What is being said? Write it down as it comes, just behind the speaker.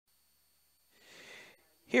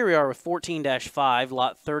Here we are with 14-5,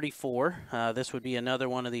 lot 34. This would be another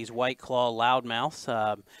one of these White Claw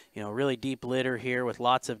loudmouths. Really deep litter here with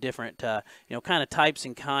lots of different, kind of types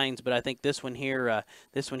and kinds. But I think this one here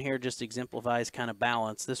just exemplifies kind of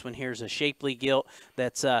balance. This one here is a shapely gilt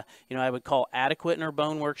that's, I would call adequate in her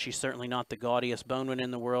bone work. She's certainly not the gaudiest bone one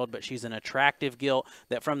in the world, but she's an attractive gilt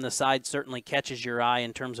that from the side certainly catches your eye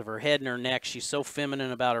in terms of her head and her neck. She's so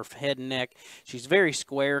feminine about her head and neck. She's very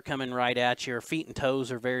square coming right at you. Her feet and toes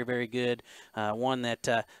are very, very good. One that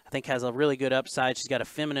I think has a really good upside. She's got a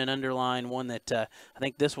feminine underline. One that I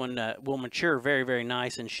think this one will mature very, very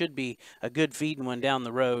nice and should be a good feeding one down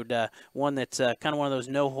the road. One that's kind of one of those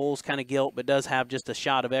no holes kind of gilt, but does have just a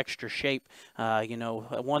shot of extra shape.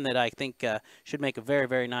 One that I think should make a very,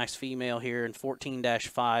 very nice female here in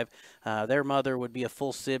 14-5. Their mother would be a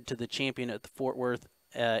full sib to the champion at the Fort Worth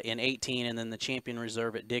in 18, and then the champion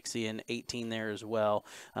reserve at Dixie in 18 there as well.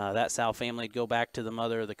 That sow family would go back to the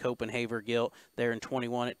mother of the Copenhagen gilt there in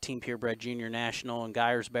 21 at Team Purebred Junior National, and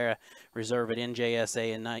Geyersbara reserve at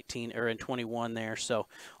NJSA in 19 or in 21 there. So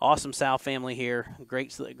awesome sow family here.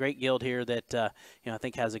 Great gilt here that I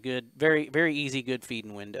think has a good, very, very easy good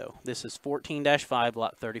feeding window. This is 14-5,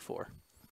 lot 34.